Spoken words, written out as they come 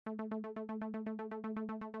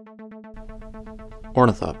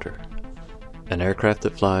Ornithopter, an aircraft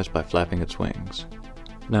that flies by flapping its wings.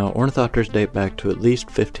 Now, ornithopters date back to at least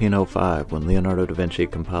 1505 when Leonardo da Vinci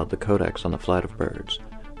compiled the codex on the flight of birds.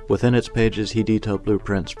 Within its pages, he detailed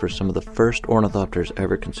blueprints for some of the first ornithopters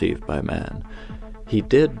ever conceived by man. He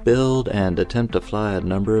did build and attempt to fly a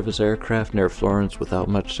number of his aircraft near Florence without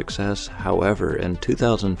much success. However, in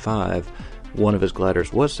 2005, one of his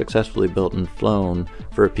gliders was successfully built and flown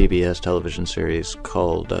for a PBS television series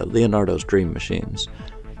called Leonardo's Dream Machines.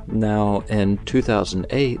 Now, in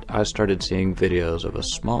 2008, I started seeing videos of a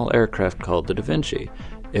small aircraft called the Da Vinci.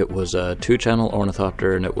 It was a 2-channel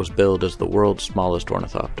ornithopter, and it was billed as the world's smallest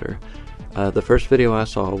ornithopter. The first video I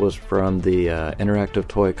saw was from the Interactive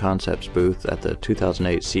Toy Concepts booth at the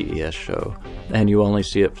 2008 CES show, and you only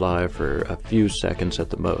see it fly for a few seconds at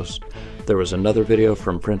the most. There was another video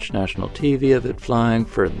from French national TV of it flying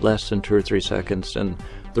for less than 2 or 3 seconds, and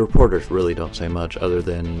the reporters really don't say much other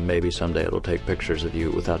than maybe someday it'll take pictures of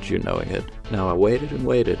you without you knowing it. Now, I waited and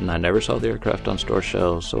waited, and I never saw the aircraft on store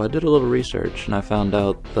shelves, so I did a little research, and I found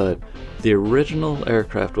out that the original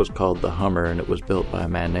aircraft was called the Hummer, and it was built by a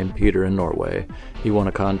man named Peter in Norway. He won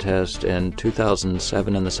a contest in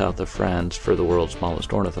 2007 in the south of France for the world's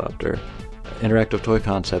smallest ornithopter. Interactive Toy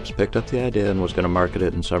Concepts picked up the idea and was going to market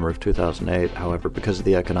it in summer of 2008. However, because of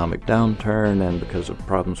the economic downturn and because of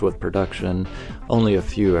problems with production, only a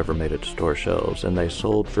few ever made it to store shelves, and they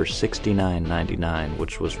sold for $69.99,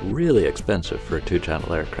 which was really expensive for a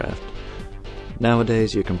 2-channel aircraft.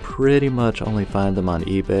 Nowadays, you can pretty much only find them on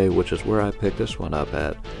eBay, which is where I picked this one up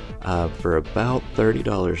at, for about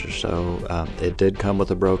 $30 or so. It did come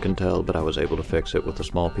with a broken tail, but I was able to fix it with a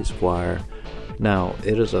small piece of wire. Now,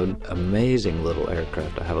 it is an amazing little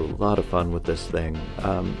aircraft. I have a lot of fun with this thing.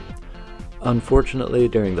 Unfortunately,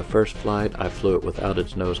 during the first flight, I flew it without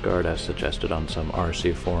its nose guard as suggested on some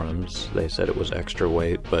RC forums. They said it was extra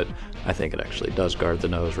weight, but I think it actually does guard the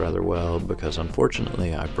nose rather well because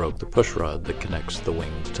unfortunately I broke the push rod that connects the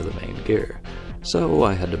wings to the main gear. So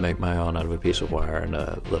I had to make my own out of a piece of wire and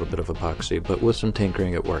a little bit of epoxy, but with some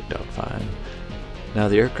tinkering it worked out fine. Now,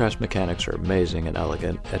 the aircraft's mechanics are amazing and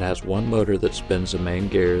elegant. It has one motor that spins the main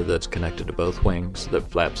gear that's connected to both wings that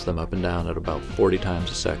flaps them up and down at about 40 times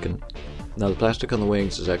a second. Now, the plastic on the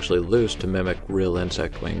wings is actually loose to mimic real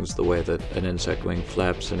insect wings, the way that an insect wing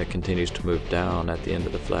flaps and it continues to move down at the end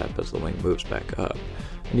of the flap as the wing moves back up.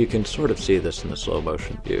 And you can sort of see this in the slow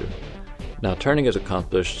motion view. Now, turning is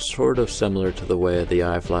accomplished sort of similar to the way the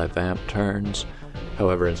iFly vamp turns.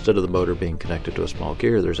 However, instead of the motor being connected to a small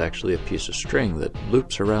gear, there's actually a piece of string that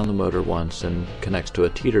loops around the motor once and connects to a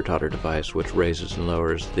teeter-totter device which raises and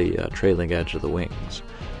lowers the trailing edge of the wings.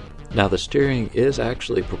 Now, the steering is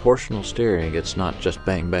actually proportional steering. It's not just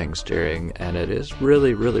bang-bang steering, and it is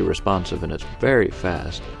really, really responsive, and it's very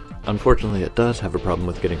fast. Unfortunately, it does have a problem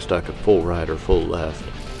with getting stuck at full right or full left.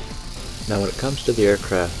 Now, when it comes to the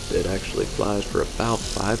aircraft, it actually flies for about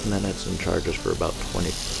 5 minutes and charges for about 20.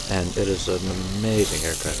 And it is an amazing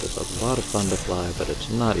aircraft. It's a lot of fun to fly, but it's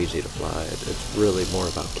not easy to fly. It's really more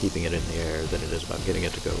about keeping it in the air than it is about getting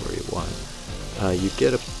it to go where you want. You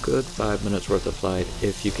get a good 5 minutes worth of flight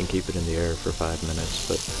if you can keep it in the air for 5 minutes,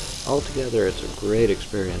 but altogether it's a great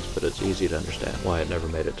experience, but it's easy to understand why it never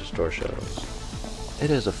made it to store shelves. It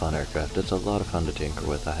is a fun aircraft. It's a lot of fun to tinker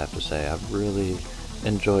with, I have to say. I've really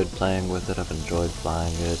enjoyed playing with it. I've enjoyed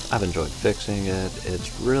flying it. I've enjoyed fixing it.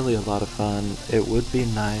 It's really a lot of fun. It would be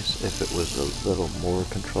nice if it was a little more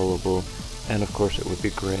controllable, and of course it would be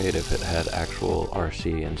great if it had actual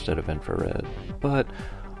RC instead of infrared. But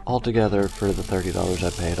altogether, for the $30 I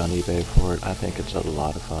paid on eBay for it, I think it's a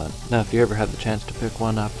lot of fun. Now, if you ever have the chance to pick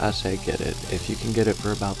one up, I say get it. If you can get it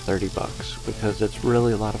for about $30, because it's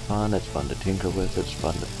really a lot of fun. It's fun to tinker with. It's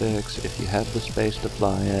fun to fix. If you have the space to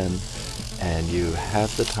fly in, and you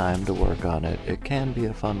have the time to work on it, it can be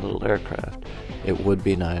a fun little aircraft. It would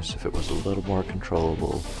be nice if it was a little more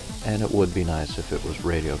controllable, and it would be nice if it was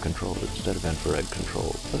radio controlled instead of infrared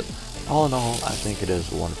controlled. But all in all, I think it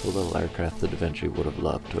is a wonderful little aircraft that Da Vinci would have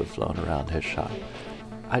loved to have flown around his shop.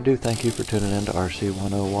 I do thank you for tuning in to RC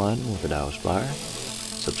 101 with the Taoist Flyer.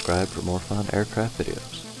 Subscribe for more fun aircraft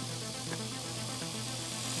videos.